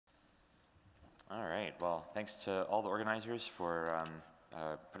All right, well, thanks to all the organizers for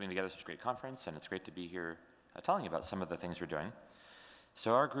putting together such a great conference, and it's great to be here telling you about some of the things we're doing.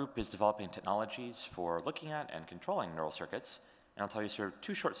 So our group is developing technologies for looking at and controlling neural circuits, and I'll tell you sort of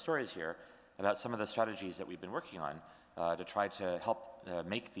two short stories here about some of the strategies that we've been working on to try to help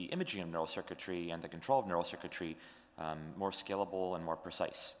make the imaging of neural circuitry and the control of neural circuitry more scalable and more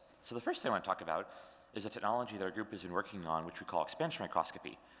precise. So the first thing I want to talk about is a technology that our group has been working on, which we call expansion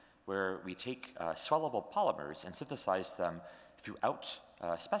microscopy, where we take swellable polymers and synthesize them throughout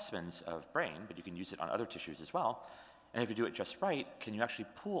specimens of brain, but you can use it on other tissues as well. And if you do it just right, can you actually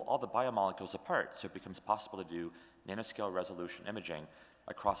pull all the biomolecules apart so it becomes possible to do nanoscale resolution imaging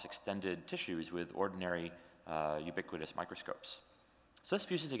across extended tissues with ordinary ubiquitous microscopes. So this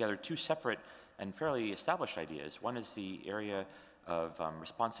fuses together two separate and fairly established ideas. One is the area of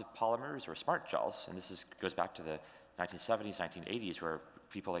responsive polymers or smart gels, and this goes back to the 1970s, 1980s, where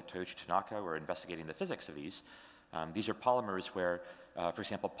people like Toyoshi Tanaka were investigating the physics of these. These are polymers where, for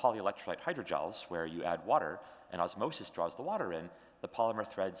example, polyelectrolyte hydrogels, where you add water and osmosis draws the water in, the polymer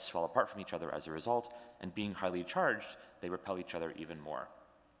threads swell apart from each other as a result, and being highly charged, they repel each other even more.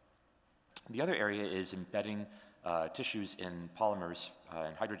 The other area is embedding tissues in polymers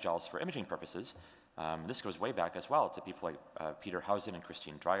and hydrogels for imaging purposes. This goes way back as well to people like Peter Hausen and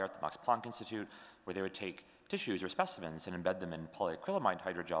Christine Dreyer at the Max Planck Institute, where they would take tissues or specimens and embed them in polyacrylamide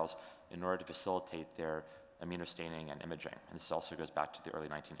hydrogels in order to facilitate their immunostaining and imaging. And this also goes back to the early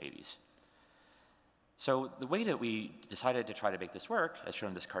 1980s. So the way that we decided to try to make this work, as shown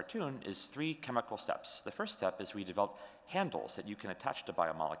in this cartoon, is three chemical steps. The first step is we developed handles that you can attach to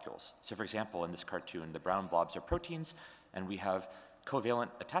biomolecules. So for example, in this cartoon, the brown blobs are proteins, and we have covalent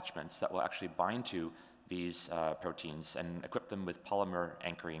attachments that will actually bind to these proteins and equip them with polymer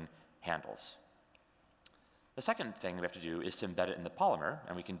anchoring handles. The second thing we have to do is to embed it in the polymer,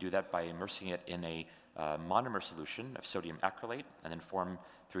 and we can do that by immersing it in a monomer solution of sodium acrylate, and then form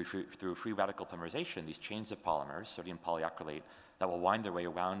through free radical polymerization these chains of polymers, sodium polyacrylate, that will wind their way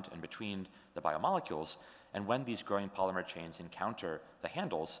around and between the biomolecules. And when these growing polymer chains encounter the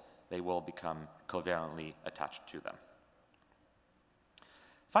handles, they will become covalently attached to them.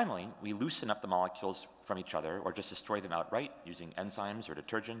 Finally, we loosen up the molecules from each other or just destroy them outright using enzymes or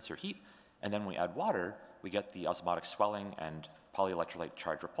detergents or heat. And then when we add water, we get the osmotic swelling and polyelectrolyte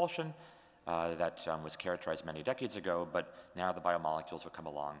charge repulsion that was characterized many decades ago, but now the biomolecules will come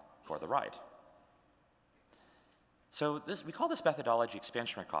along for the ride. So we call this methodology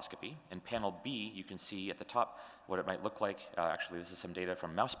expansion microscopy. In panel B, you can see at the top what it might look like. Actually, this is some data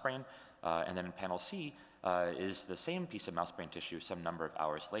from mouse brain. And then in panel C is the same piece of mouse brain tissue some number of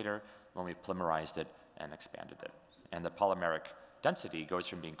hours later when we've polymerized it and expanded it. And the polymeric density goes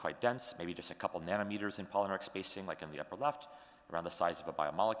from being quite dense, maybe just a couple nanometers in polymeric spacing, like in the upper left, around the size of a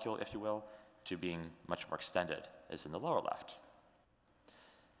biomolecule, if you will, to being much more extended, as in the lower left.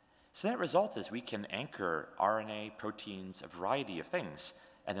 So that result is we can anchor RNA, proteins, a variety of things,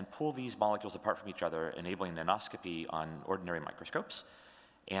 and then pull these molecules apart from each other, enabling nanoscopy on ordinary microscopes.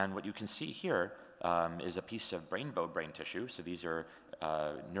 And what you can see here is a piece of rainbow brain tissue. So these are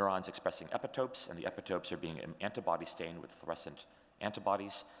neurons expressing epitopes, and the epitopes are being antibody stained with fluorescent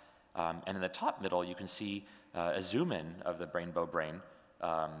antibodies. And in the top middle, you can see a zoom in of the rainbow brain,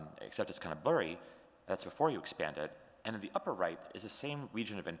 except it's kind of blurry. That's before you expand it. And in the upper right is the same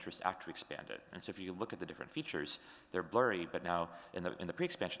region of interest after you expand it. And so if you look at the different features, they're blurry, but now in the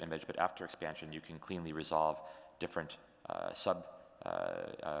pre-expansion image, but after expansion, you can cleanly resolve different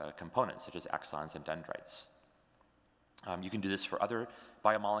components, such as axons and dendrites. You can do this for other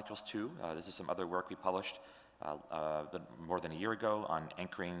biomolecules too. This is some other work we published more than a year ago on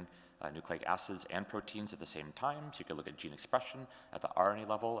anchoring nucleic acids and proteins at the same time. So you can look at gene expression at the RNA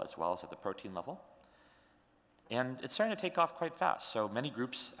level as well as at the protein level. And it's starting to take off quite fast. So many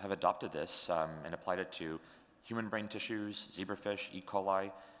groups have adopted this and applied it to human brain tissues, zebrafish, E.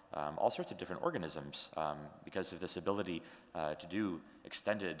 coli, all sorts of different organisms because of this ability to do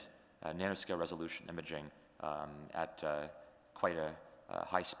extended nanoscale resolution imaging at quite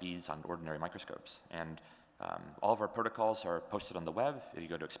high speeds on ordinary microscopes. And all of our protocols are posted on the web. If you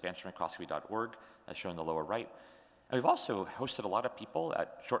go to expansionmicroscopy.org, as shown in the lower right. And we've also hosted a lot of people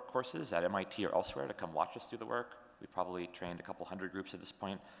at short courses at MIT or elsewhere to come watch us do the work. We've probably trained a couple hundred groups at this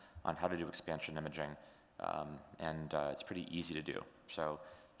point on how to do expansion imaging, and it's pretty easy to do. So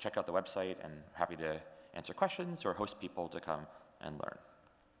check out the website, and happy to answer questions or host people to come and learn.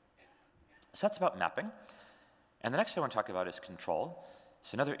 So that's about mapping. And the next thing I want to talk about is control.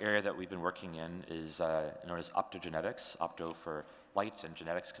 So another area that we've been working in is known as optogenetics, opto for light and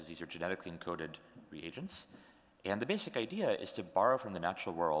genetics because these are genetically encoded reagents. And the basic idea is to borrow from the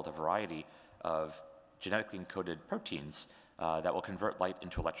natural world a variety of genetically encoded proteins that will convert light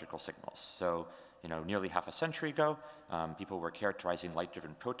into electrical signals. So, nearly half a century ago, people were characterizing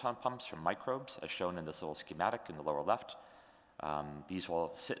light-driven proton pumps from microbes, as shown in this little schematic in the lower left. These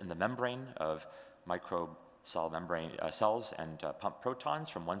will sit in the membrane of microbe cells and pump protons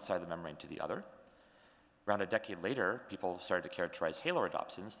from one side of the membrane to the other. Around a decade later, people started to characterize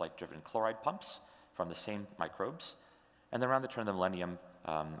halorhodopsins, light-driven chloride pumps, from the same microbes. And then around the turn of the millennium,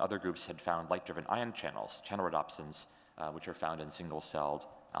 other groups had found light-driven ion channels, channelrhodopsins, which are found in single-celled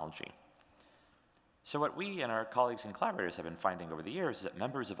algae. So what we and our colleagues and collaborators have been finding over the years is that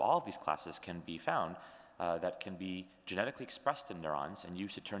members of all of these classes can be found that can be genetically expressed in neurons and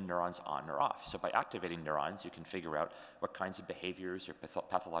used to turn neurons on or off. So by activating neurons, you can figure out what kinds of behaviors or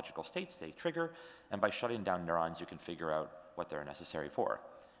pathological states they trigger, and by shutting down neurons, you can figure out what they're necessary for.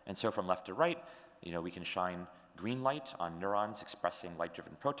 And so from left to right, we can shine green light on neurons expressing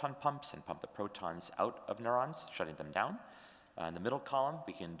light-driven proton pumps and pump the protons out of neurons, shutting them down. In the middle column,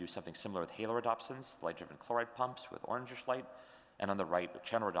 we can do something similar with halorhodopsins, light-driven chloride pumps with orangish light. And on the right, with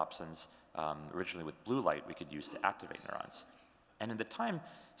channelrhodopsins, originally with blue light, we could use to activate neurons. And in the time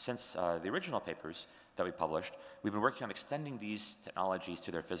since the original papers that we published, we've been working on extending these technologies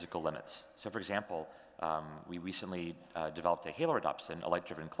to their physical limits. So for example, we recently developed a halorhodopsin, a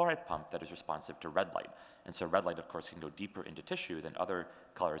light-driven chloride pump that is responsive to red light. And so red light, of course, can go deeper into tissue than other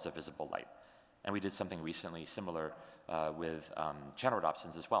colors of visible light. And we did something recently similar with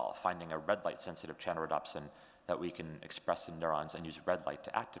channelrhodopsins as well, finding a red light sensitive channelrhodopsin that we can express in neurons and use red light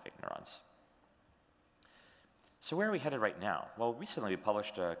to activate neurons. So where are we headed right now? Well, recently we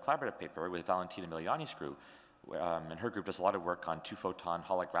published a collaborative paper with Valentina Miliani's group, and her group does a lot of work on two-photon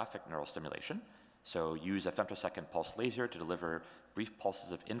holographic neural stimulation. So use a femtosecond pulse laser to deliver brief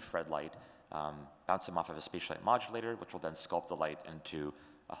pulses of infrared light, bounce them off of a spatial light modulator, which will then sculpt the light into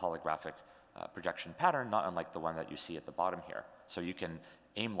a holographic projection pattern, not unlike the one that you see at the bottom here. So you can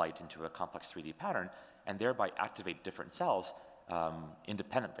aim light into a complex 3D pattern and thereby activate different cells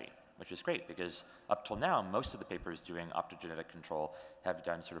independently, which is great because up till now, most of the papers doing optogenetic control have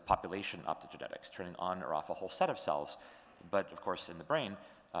done sort of population optogenetics, turning on or off a whole set of cells. But of course, in the brain,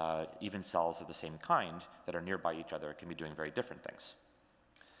 even cells of the same kind that are nearby each other can be doing very different things.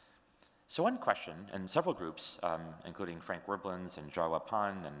 So one question, and several groups, including Frank Werblins and Jarwa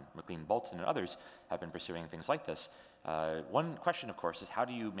Pan and McLean Bolton and others, have been pursuing things like this. One question, of course, is how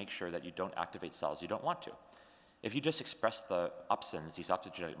do you make sure that you don't activate cells you don't want to? If you just express the opsins, these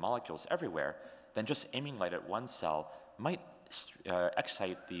optogenetic molecules, everywhere, then just aiming light at one cell might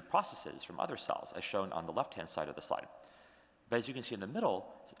excite the processes from other cells, as shown on the left-hand side of the slide. But as you can see in the middle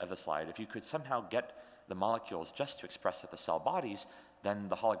of the slide, if you could somehow get the molecules just to express at the cell bodies, then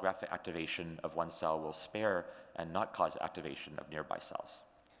the holographic activation of one cell will spare and not cause activation of nearby cells.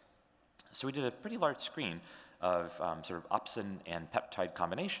 So we did a pretty large screen of sort of opsin and peptide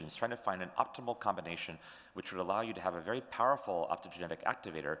combinations, trying to find an optimal combination which would allow you to have a very powerful optogenetic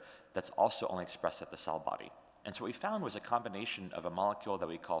activator that's also only expressed at the cell body. And so what we found was a combination of a molecule that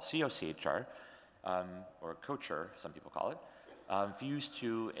we call COCHR, or COCHR, some people call it, fused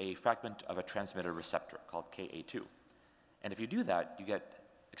to a fragment of a transmitter receptor called Ka2. And if you do that, you get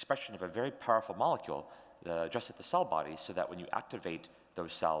expression of a very powerful molecule just at the cell body, so that when you activate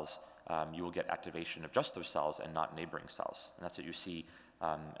those cells, you will get activation of just those cells and not neighboring cells. And that's what you see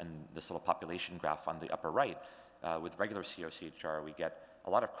in this little population graph on the upper right. With regular COCHR, we get a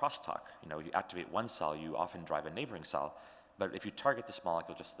lot of crosstalk. You activate one cell, you often drive a neighboring cell. But if you target this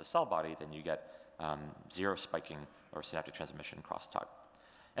molecule just at the cell body, then you get zero spiking or synaptic transmission crosstalk.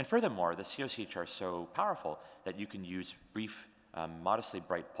 And furthermore, the COCHR is so powerful that you can use brief, modestly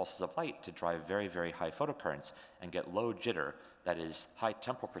bright pulses of light to drive very, very high photocurrents and get low jitter, that is high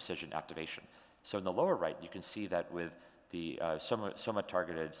temporal precision activation. So in the lower right, you can see that with the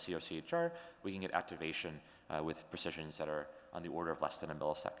soma-targeted COCHR, we can get activation with precisions that are on the order of less than a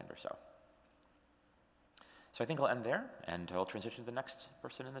millisecond or so. So I think I'll end there, and I'll transition to the next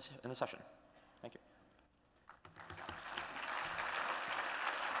person in the session. Thank you.